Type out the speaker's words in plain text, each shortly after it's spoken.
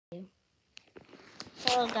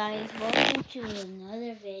Hello guys, welcome to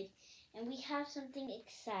another vid, and we have something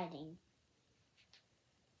exciting.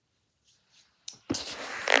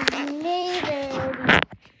 You may already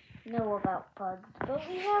know about pugs, but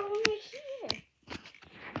we have one right here.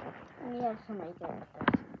 And we have some right there.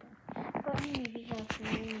 But we have some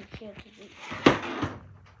right here to do.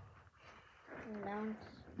 And now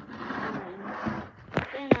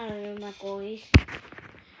get out of the room like always.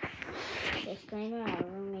 Disclaimer, our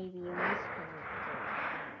room may be a mess.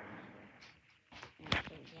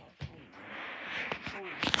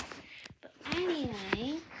 But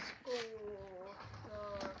anyway,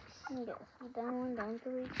 down one, down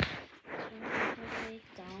three,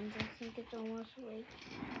 down, I think it's almost awake.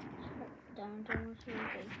 Down to almost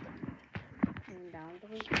awake. And down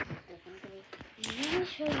three, open three. Let me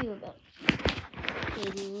show you about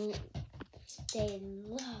they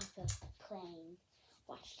love playing.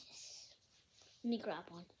 Watch this. Let me grab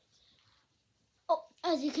one. Oh,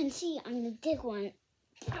 as you can see, I'm gonna dig one.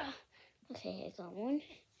 Okay, I got one.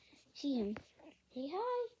 See him. Say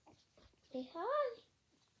hi. Say hi.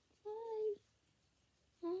 Hi.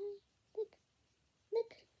 Hi. Look.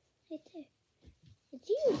 Look. Right there. It's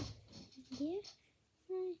you. Yeah.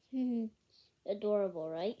 Hi. Adorable,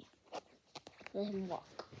 right? Let him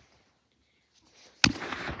walk.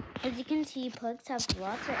 As you can see, pugs have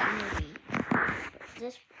lots of energy. But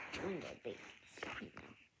this one, they're babies.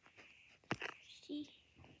 See?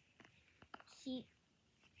 See?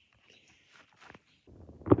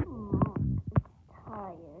 Oh, it's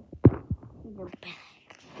tired. They're back.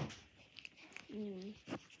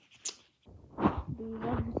 They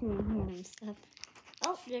love chewing hair and stuff.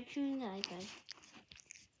 Oh, they're chewing the iPad.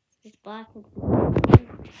 It's black.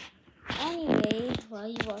 Anyway, while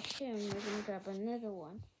you watch him, we're gonna grab another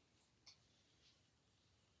one.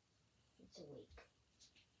 It's awake.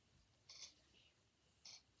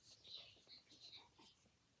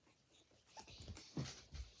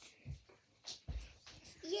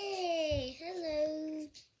 Yay! Hello.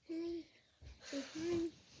 Hi. Say hi.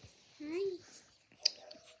 Hi.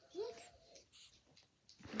 Look.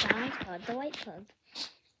 That one's called the white pug.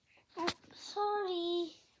 Oh,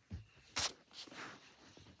 sorry.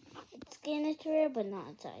 Its skin is red, but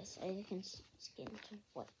not its eyes. As you can see, its skin is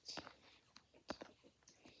white.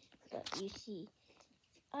 But you see,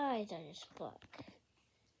 its eyes are just black.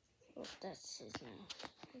 Oh, that's his mouth.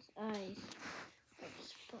 His eyes are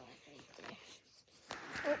just black right there.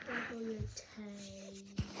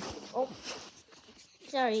 Oh,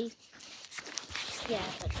 sorry. Yeah,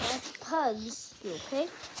 but that's pugs. You okay?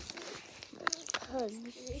 That's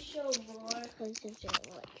pugs. Show more. Pugs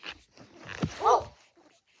are what? Oh!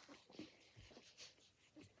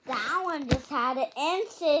 That one just had an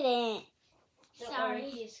incident.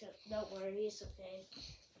 Sorry. Don't worry, he's okay.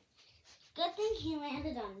 Good thing he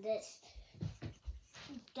landed on this.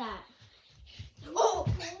 That. Oh!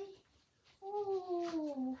 Okay.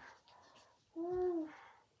 Oh. Oh.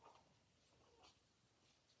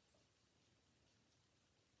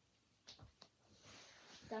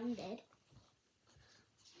 I'm dead.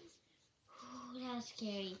 Oh, that was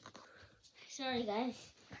scary. Sorry, guys.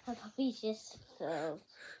 My puppies just fell.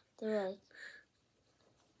 They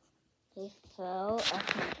fell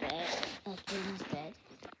off my bed, like Jaden's bed.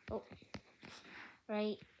 Oh,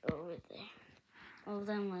 right over there. All of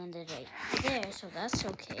them landed right there, so that's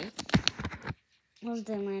okay. All of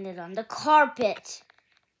them landed on the carpet.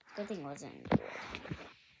 Good thing it wasn't wood.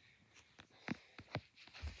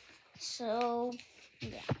 So,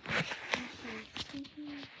 yeah.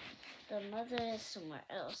 The mother is somewhere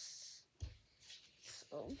else.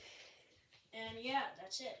 So, and yeah,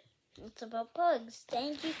 that's it. It's about pugs.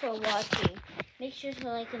 Thank you for watching. Make sure to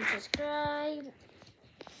like and subscribe.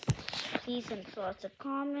 Please send lots of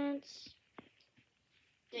comments.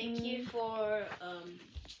 Thank you for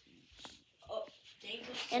thank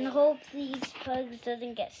you for, and hope these pugs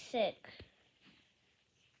doesn't get sick.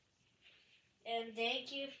 And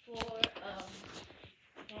thank you for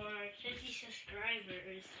 50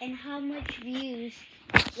 subscribers. And how much views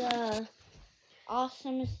the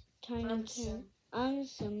awesome turning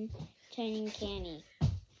canny.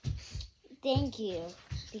 Thank you,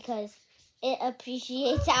 because it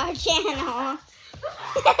appreciates our channel.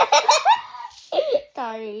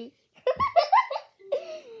 Sorry.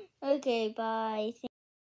 Okay, bye.